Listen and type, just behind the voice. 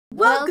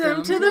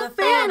Welcome to the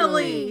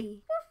FANily!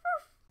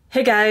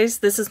 Hey guys,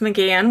 this is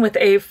McGann with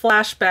a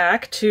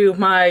flashback to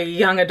my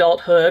young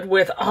adulthood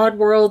with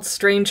Oddworld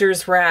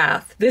Stranger's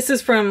Wrath. This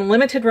is from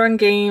Limited Run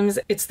Games.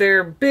 It's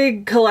their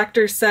big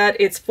collector set.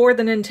 It's for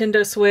the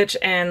Nintendo Switch,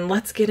 and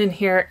let's get in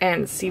here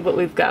and see what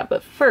we've got.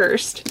 But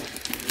first,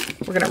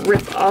 we're gonna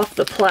rip off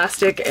the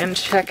plastic and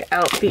check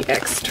out the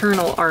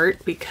external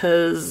art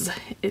because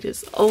it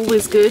is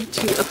always good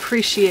to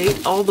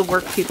appreciate all the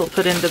work people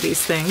put into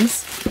these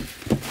things.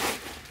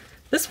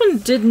 This one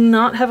did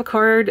not have a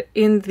card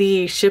in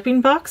the shipping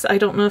box. I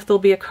don't know if there'll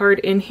be a card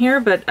in here,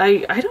 but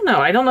I don't know.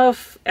 I don't know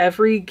if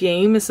every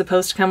game is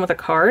supposed to come with a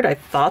card. I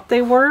thought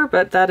they were,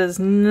 but that has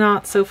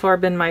not so far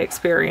been my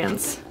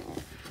experience.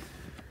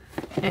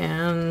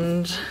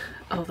 And,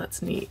 oh,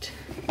 that's neat.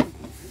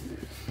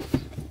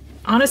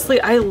 Honestly,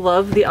 I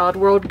love the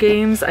Oddworld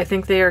games. I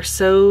think they are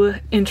so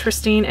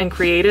interesting and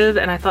creative,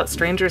 and I thought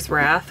Stranger's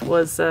Wrath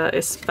was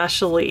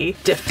especially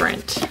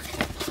different.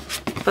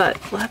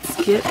 But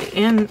let's get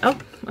in. Oh,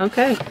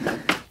 okay.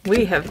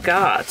 We have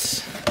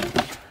got,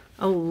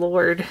 oh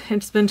lord,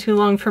 it's been too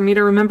long for me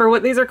to remember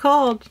what these are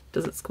called.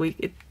 Does it squeak?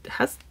 It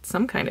has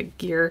some kind of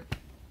gear.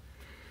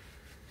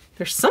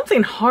 There's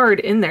something hard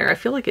in there. I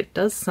feel like it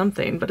does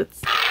something, but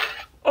it's,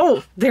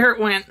 oh, there it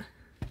went.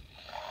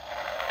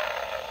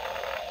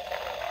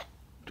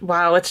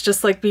 Wow, it's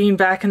just like being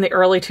back in the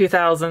early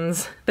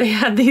 2000s. They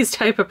had these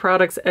type of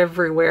products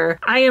everywhere.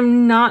 I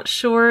am not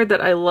sure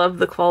that I love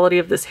the quality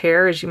of this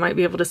hair. As you might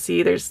be able to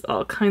see, there's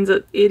all kinds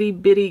of itty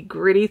bitty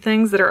gritty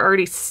things that are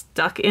already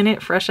stuck in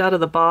it fresh out of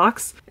the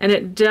box. And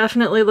it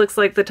definitely looks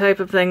like the type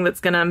of thing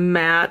that's gonna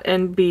mat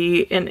and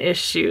be an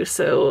issue.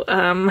 So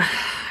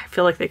I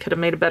feel like they could have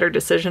made a better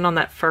decision on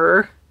that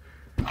fur.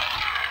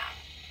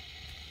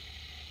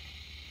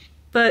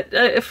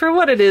 But for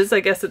what it is,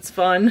 I guess it's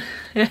fun.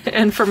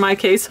 And for my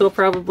case, it'll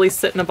probably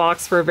sit in a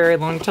box for a very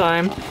long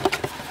time.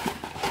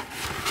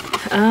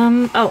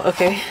 Oh,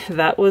 okay.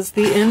 That was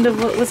the end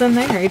of what was in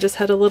there. He just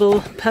had a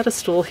little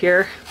pedestal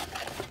here.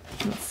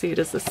 Let's see,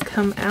 does this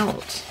come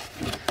out?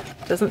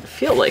 Doesn't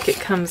feel like it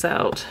comes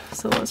out.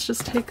 So let's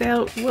just take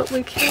out what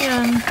we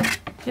can.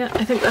 Yeah,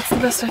 I think that's the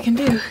best I can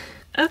do.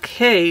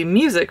 Okay,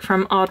 music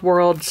from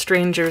Oddworld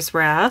Stranger's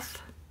Wrath.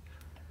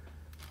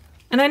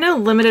 And I know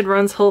Limited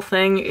Run's whole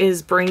thing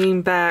is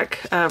bringing back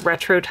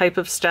retro type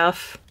of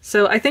stuff.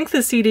 So I think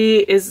the CD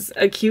is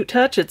a cute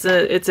touch. It's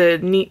a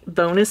neat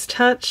bonus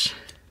touch.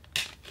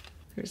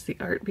 There's the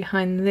art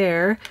behind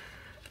there.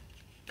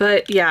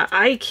 But yeah,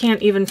 I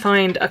can't even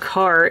find a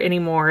car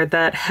anymore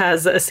that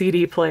has a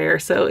CD player,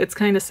 so it's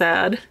kind of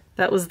sad.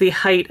 That was the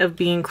height of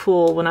being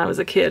cool when I was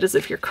a kid, as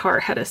if your car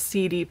had a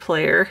CD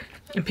player.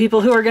 And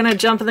people who are gonna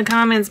jump in the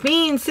comments,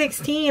 being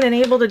 16 and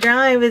able to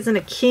drive isn't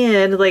a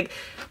kid, like,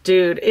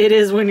 dude, it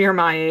is when you're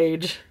my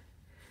age.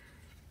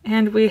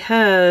 And we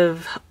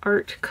have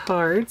art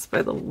cards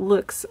by the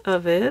looks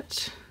of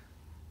it.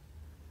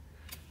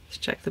 Let's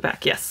check the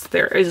back. Yes,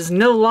 there is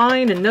no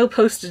line and no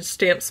postage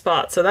stamp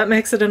spot, so that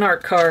makes it an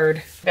art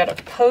card. Got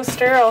a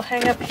poster I'll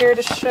hang up here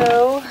to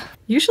show.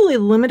 Usually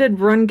Limited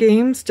Run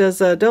Games does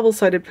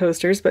double-sided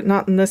posters, but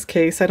not in this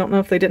case. I don't know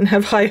if they didn't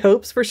have high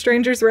hopes for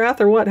Stranger's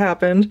Wrath or what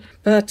happened,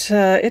 but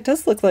it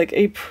does look like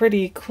a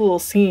pretty cool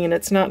scene.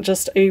 It's not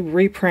just a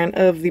reprint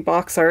of the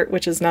box art,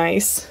 which is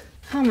nice.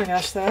 Oh my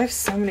gosh, though, I have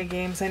so many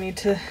games I need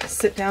to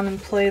sit down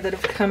and play that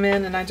have come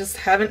in, and I just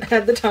haven't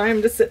had the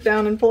time to sit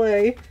down and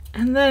play.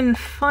 And then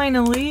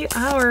finally,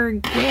 our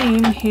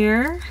game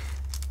here.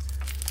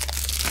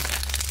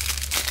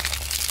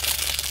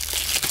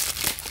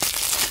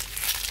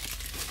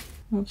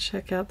 We'll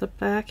check out the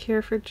back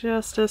here for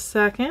just a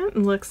second. It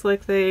looks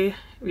like they,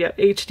 yeah,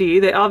 HD.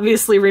 They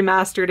obviously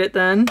remastered it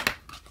then.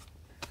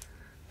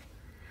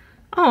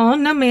 Oh,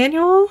 no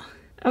manual?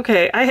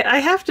 Okay, I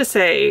have to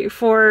say,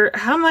 for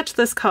how much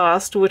this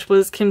cost, which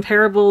was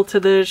comparable to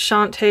the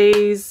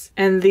Shantae's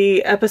and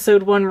the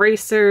Episode 1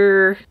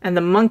 Racer and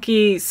the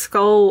Monkey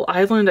Skull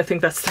Island, I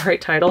think that's the right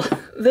title.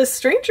 The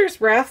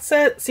Stranger's Wrath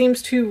set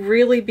seems to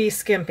really be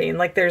skimping.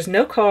 Like, there's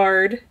no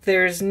card,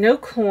 there's no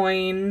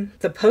coin,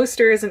 the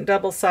poster isn't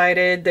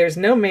double-sided, there's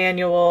no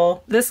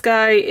manual. This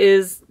guy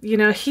is, you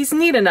know, he's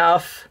neat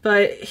enough,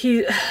 but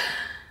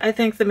I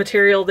think the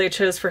material they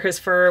chose for his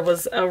fur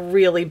was a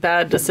really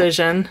bad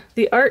decision.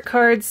 The art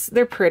cards,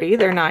 they're pretty,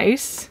 they're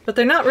nice, but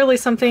they're not really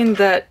something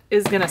that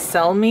is gonna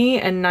sell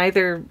me, and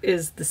neither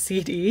is the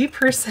CD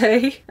per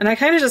se. And I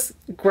kind of just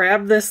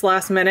grabbed this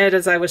last minute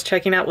as I was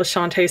checking out with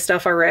Shantae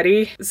stuff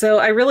already. So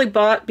I really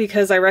bought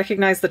because I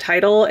recognized the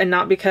title and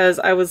not because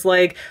I was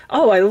like,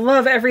 oh, I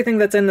love everything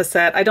that's in the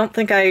set. I don't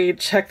think I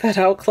checked that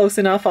out close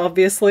enough,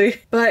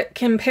 obviously. But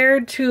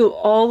compared to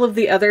all of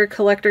the other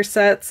collector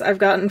sets I've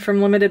gotten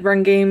from Limited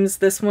Run Games, games,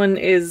 this one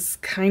is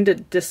kind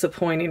of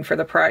disappointing for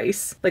the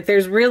price. Like,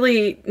 there's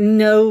really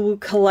no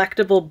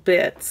collectible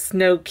bits,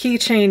 no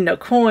keychain, no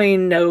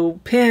coin, no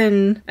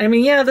pin. I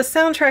mean, yeah, the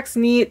soundtrack's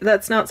neat.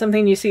 That's not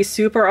something you see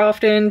super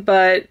often,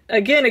 but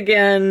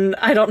again,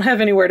 I don't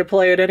have anywhere to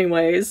play it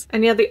anyways.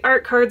 And yeah, the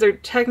art cards are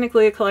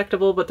technically a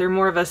collectible, but they're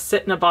more of a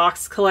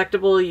sit-in-a-box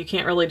collectible. You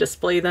can't really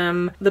display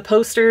them. The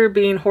poster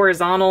being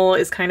horizontal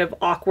is kind of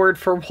awkward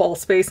for wall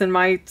space in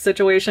my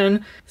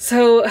situation.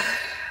 So,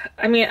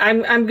 I mean,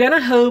 I'm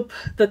gonna hope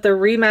that the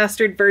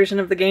remastered version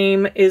of the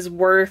game is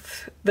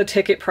worth the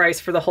ticket price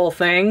for the whole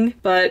thing.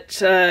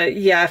 But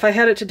yeah, if I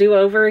had it to do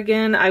over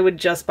again, I would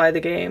just buy the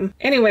game.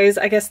 Anyways,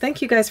 I guess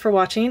thank you guys for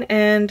watching,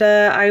 and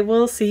I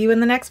will see you in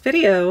the next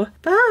video.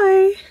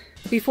 Bye!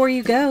 Before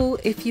you go,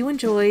 if you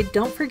enjoyed,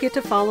 don't forget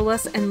to follow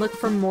us and look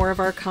for more of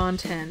our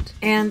content.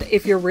 And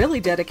if you're really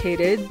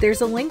dedicated,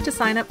 there's a link to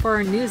sign up for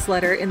our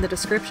newsletter in the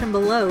description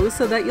below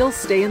so that you'll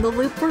stay in the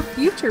loop for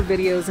future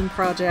videos and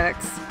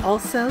projects.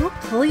 Also,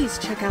 please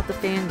check out the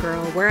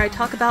Fangirl, where I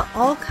talk about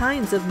all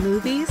kinds of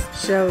movies,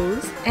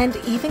 shows, and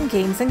even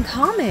games and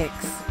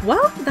comics.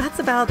 Well, that's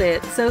about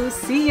it, so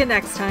see you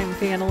next time,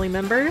 FANily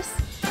members!